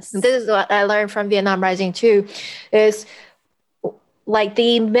 Yes. And this is what I learned from Vietnam Rising too, is like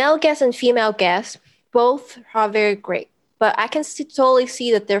the male guests and female guests, both are very great. But I can totally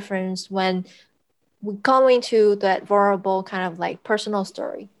see the difference when we go into that vulnerable kind of like personal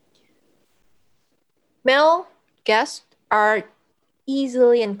story. Male guests are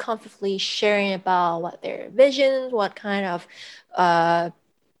easily and comfortably sharing about what their visions, what kind of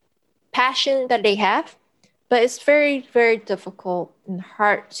passion that they have. But it's very, very difficult and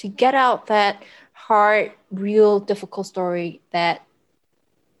hard to get out that hard, real, difficult story that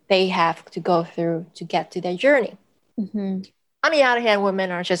they have to go through to get to their journey. Mm-hmm. On the other hand,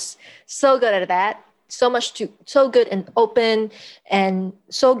 women are just so good at that. So good and open and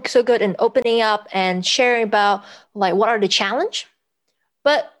so good in opening up and sharing about like what are the challenge.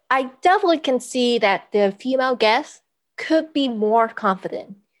 But I definitely can see that the female guests could be more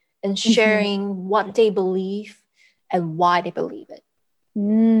confident in sharing what they believe and why they believe it.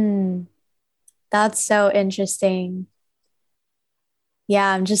 That's so interesting. Yeah,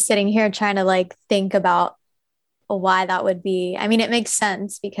 I'm just sitting here trying to like think about why that would be. I mean, it makes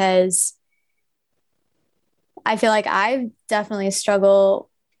sense because I feel like I definitely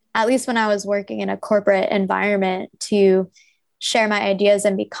struggle, at least when I was working in a corporate environment, to share my ideas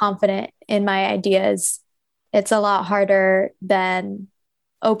and be confident in my ideas. It's a lot harder than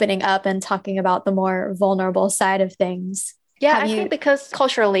opening up and talking about the more vulnerable side of things. Yeah, I think because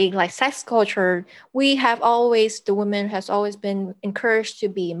culturally, like sex culture, the women has always been encouraged to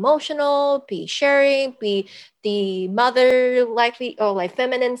be emotional, be sharing, be the mother likely or like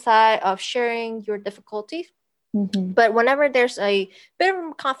feminine side of sharing your difficulties. Mm-hmm. But whenever there's a bit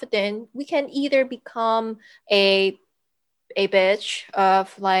of confidence, we can either become a bitch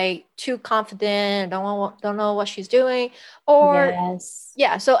of like too confident, don't know what she's doing, or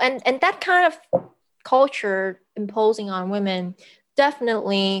so and that kind of culture imposing on women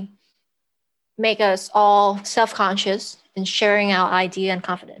definitely make us all self-conscious in sharing our idea and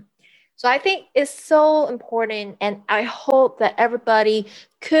confident. So I think it's so important, and I hope that everybody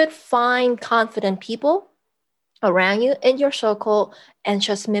could find confident people around you in your circle and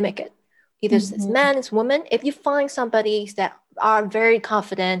just mimic it. Either it's man, it's woman. If you find somebody that are very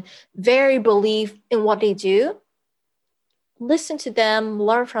confident, very believe in what they do, listen to them,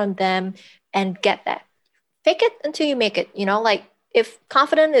 learn from them, and get that. Fake it until you make it. You know, like if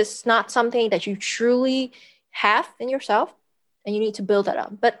confidence is not something that you truly have in yourself, and you need to build that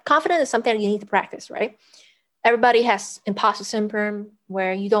up. But confidence is something that you need to practice, right? Everybody has imposter syndrome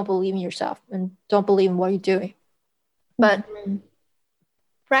where you don't believe in yourself and don't believe in what you're doing. But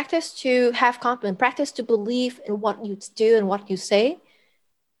practice to have confidence, practice to believe in what you do and what you say,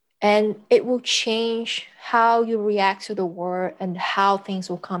 and it will change how you react to the world and how things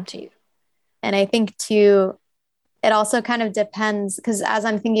will come to you. And I think too, it also kind of depends because as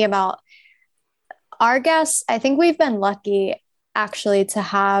I'm thinking about our guests, I think we've been lucky actually to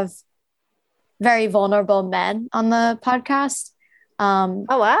have very vulnerable men on the podcast. Oh,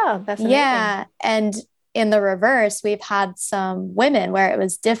 wow. That's amazing. Yeah. And in the reverse, we've had some women where it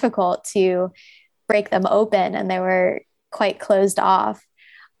was difficult to break them open and they were quite closed off.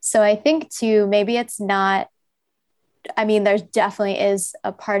 So I think too, maybe it's not, I mean, there's definitely is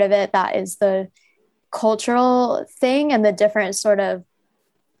a part of it that is the cultural thing and the different sort of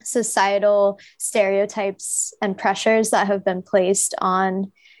societal stereotypes and pressures that have been placed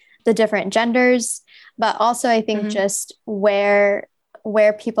on the different genders, but also I think just where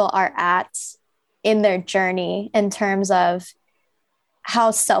people are at in their journey in terms of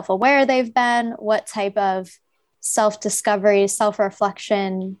how self-aware they've been, what type of self-discovery,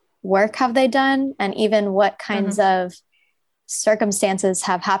 self-reflection work have they done, and even what kinds of circumstances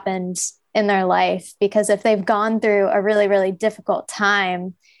have happened in their life. Because if they've gone through a really, really difficult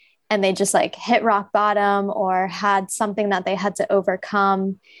time and they just like hit rock bottom or had something that they had to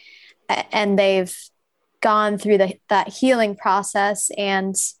overcome and they've gone through that healing process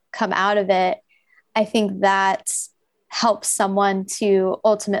and come out of it, I think that helps someone to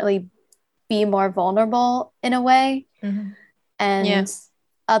ultimately be more vulnerable in a way. And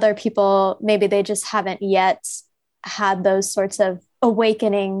other people, maybe they just haven't yet had those sorts of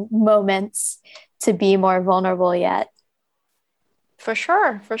awakening moments to be more vulnerable yet. For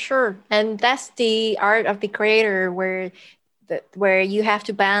sure. And that's the art of the creator where you have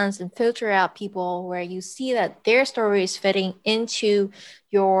to balance and filter out people where you see that their story is fitting into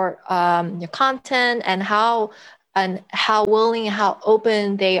your content and how willing, how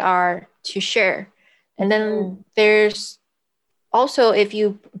open they are to share. And then there's also, if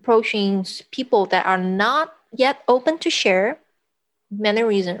you approaching people that are not yet open to share, many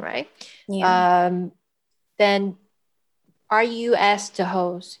reasons, right? Then are you as the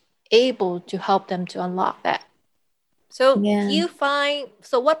host able to help them to unlock that? So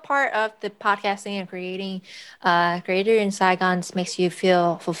what part of the podcasting and creating Creator in Saigon makes you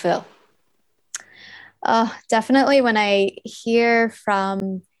feel fulfilled? Definitely when I hear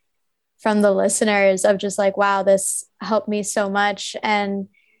from the listeners of just like, wow, this helped me so much. And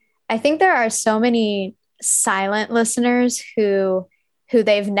I think there are so many silent listeners who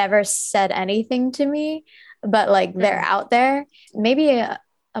they've never said anything to me, but like they're out there. Maybe a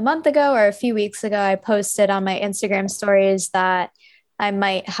month ago or a few weeks ago, I posted on my Instagram stories that I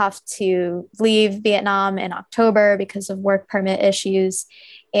might have to leave Vietnam in October because of work permit issues.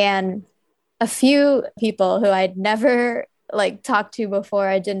 And a few people who I'd never like talked to before,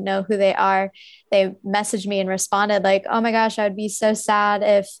 I didn't know who they are, they messaged me and responded like, oh my gosh, I would be so sad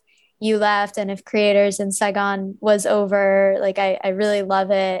if you left and if Creators in Saigon was over. Like I really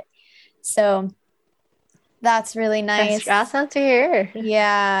love it. So that's really nice. That's awesome to hear.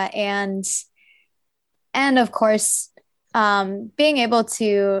 Yeah. And of course, being able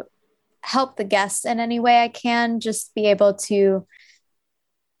to help the guests in any way I can, just be able to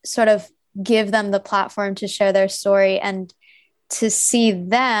sort of give them the platform to share their story and to see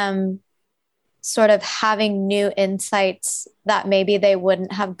them sort of having new insights that maybe they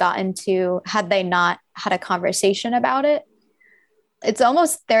wouldn't have gotten to had they not had a conversation about it. It's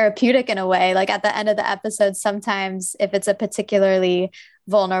almost therapeutic in a way. Like at the end of the episode, sometimes if it's a particularly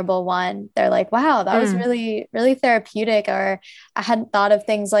vulnerable one, they're like, wow, that was really, really therapeutic, or I hadn't thought of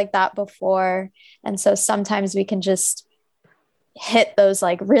things like that before. And so sometimes we can just hit those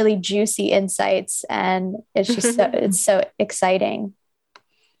like really juicy insights, and it's just it's so exciting.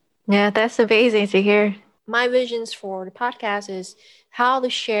 Yeah, that's amazing to hear. My visions for the podcast is how to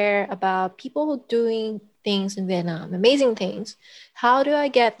share about people doing things in Vietnam, amazing things. How do I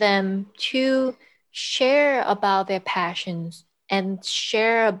get them to share about their passions and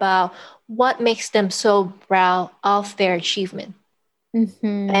share about what makes them so proud of their achievement?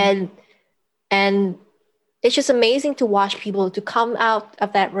 And it's just amazing to watch people to come out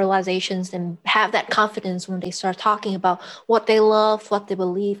of that realizations and have that confidence when they start talking about what they love, what they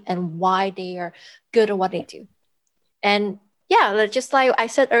believe, and why they are good at what they do. And yeah, just like I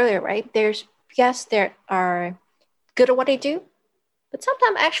said earlier, right? There are good at what they do, but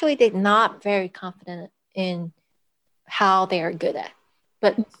sometimes actually they're not very confident in how they are good at.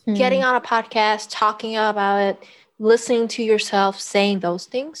 But getting on a podcast, talking about it, listening to yourself saying those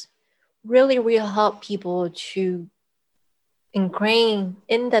things really will help people to ingrain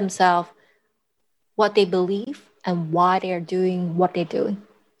in themselves what they believe and why they're doing what they're doing.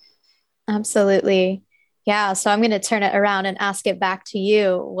 Absolutely. Yeah, so I'm going to turn it around and ask it back to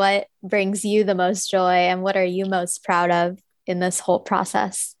you. What brings you the most joy and what are you most proud of in this whole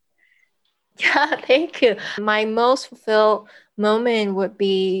process? Yeah, thank you. My most fulfilled moment would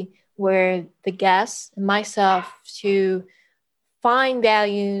be where the guests and myself to find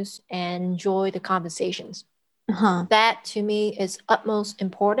values and enjoy the conversations. Uh-huh. That to me is utmost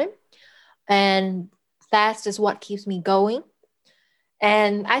important. And that's just what keeps me going.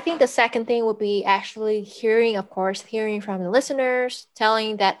 And I think the second thing would be actually hearing, of course, hearing from the listeners,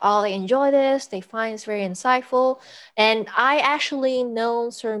 telling that all they enjoy this, they find it's very insightful. And I actually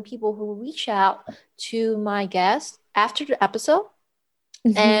know certain people who reach out to my guests after the episode.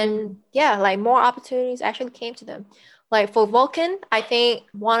 And yeah, like more opportunities actually came to them. Like for Vulcan, I think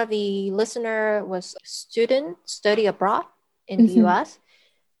one of the listener was a student study abroad in the US.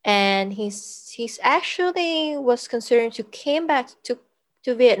 And he's actually was considering to came back to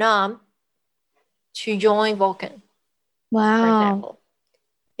Vietnam to join Vulcan, for Wow. example.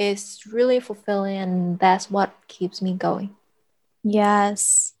 It's really fulfilling, and that's what keeps me going.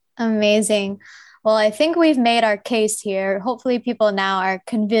 Yes. Amazing. Well, I think we've made our case here. Hopefully people now are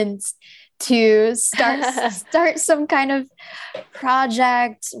convinced to start some kind of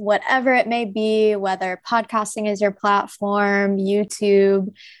project, whatever it may be, whether podcasting is your platform,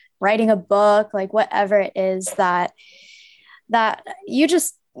 YouTube, writing a book, like whatever it is that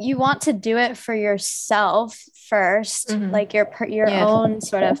you want to do it for yourself first, like your Yes. own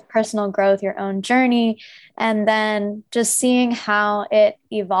sort of personal growth, your own journey, and then just seeing how it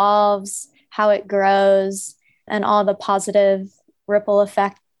evolves, how it grows, and all the positive ripple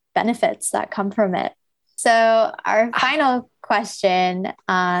effect benefits that come from it. So our final question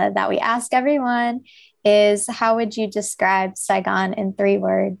that we ask everyone is, how would you describe Saigon in 3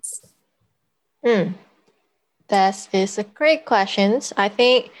 words? That is a great question. I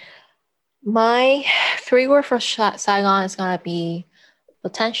think my 3 word for Saigon is gonna be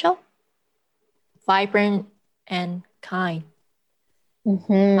potential, vibrant, and kind.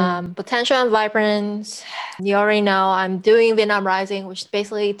 Potential and vibrance. You already know I'm doing Vietnam Rising, which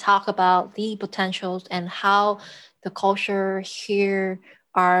basically talk about the potentials and how the culture here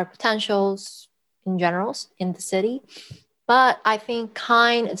are potentials in general in the city. But I think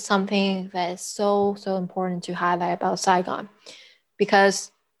kind is something that is so important to highlight about Saigon,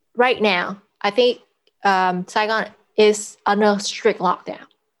 because right now I think Saigon is under strict lockdown.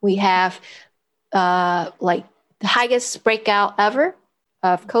 We have like the highest breakout ever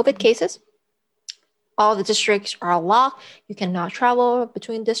of COVID cases. All the districts are locked. You cannot travel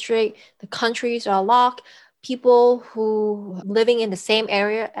between districts. The countries are locked. People who living in the same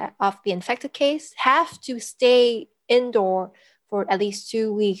area of the infected case have to stay indoor for at least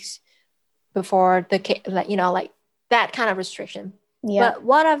 2 weeks before the like that kind of restriction. Yeah. But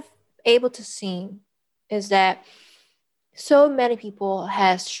what I've able to see is that so many people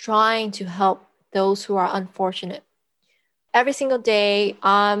has trying to help those who are unfortunate. Every single day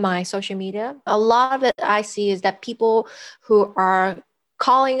on my social media, a lot of it I see is that people who are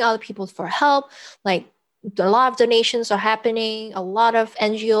calling other people for help, like a lot of donations are happening. A lot of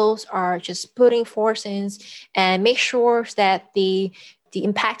NGOs are just putting force in and make sure that the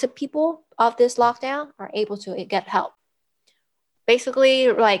impacted people of this lockdown are able to get help.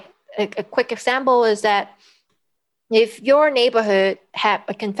 Basically, like a quick example is that if your neighborhood have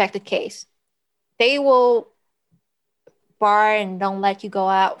a infected case, they will bar and don't let you go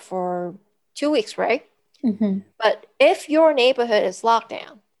out for 2 weeks, right? But if your neighborhood is locked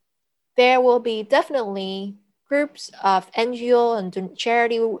down, there will be definitely groups of NGO and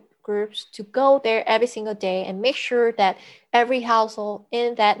charity groups to go there every single day and make sure that every household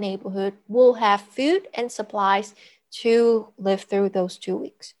in that neighborhood will have food and supplies to live through those 2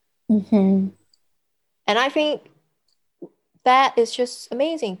 weeks. And I think that is just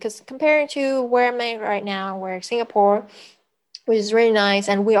amazing, because comparing to where I'm at right now, where Singapore, which is really nice,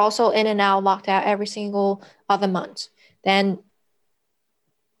 and we're also in and out locked out every single other month, then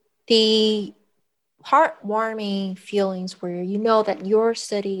the heartwarming feelings where you know that your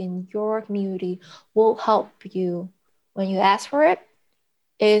city and your community will help you when you ask for it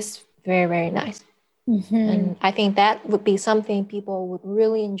is very, very nice. And I think that would be something people would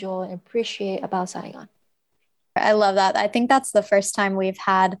really enjoy and appreciate about Saigon. I love that. I think that's the first time we've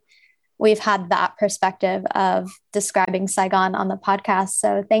had that perspective of describing Saigon on the podcast.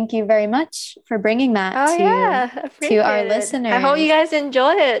 So thank you very much for bringing that to our listeners. I hope you guys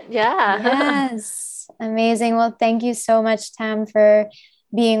enjoy it. Yeah. Yes. Amazing. Well, thank you so much, Tam, for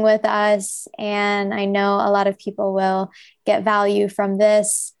being with us. And I know a lot of people will get value from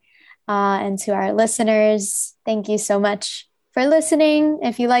this. And to our listeners, thank you so much for listening.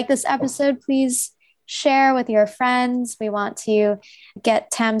 If you like this episode, please share with your friends. We want to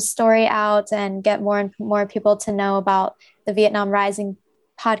get Tam's story out and get more and more people to know about the Vietnam Rising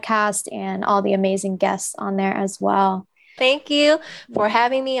podcast and all the amazing guests on there as well. Thank you for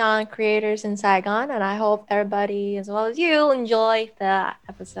having me on Creators in Saigon, and I hope everybody, as well as you, enjoy the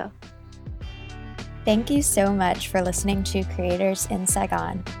episode. Thank you so much for listening to Creators in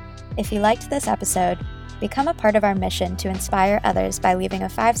Saigon. If you liked this episode, become a part of our mission to inspire others by leaving a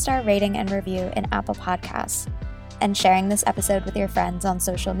 5-star rating and review in Apple Podcasts and sharing this episode with your friends on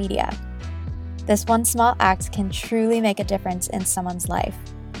social media. This one small act can truly make a difference in someone's life.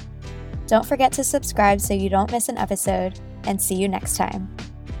 Don't forget to subscribe so you don't miss an episode, and see you next time.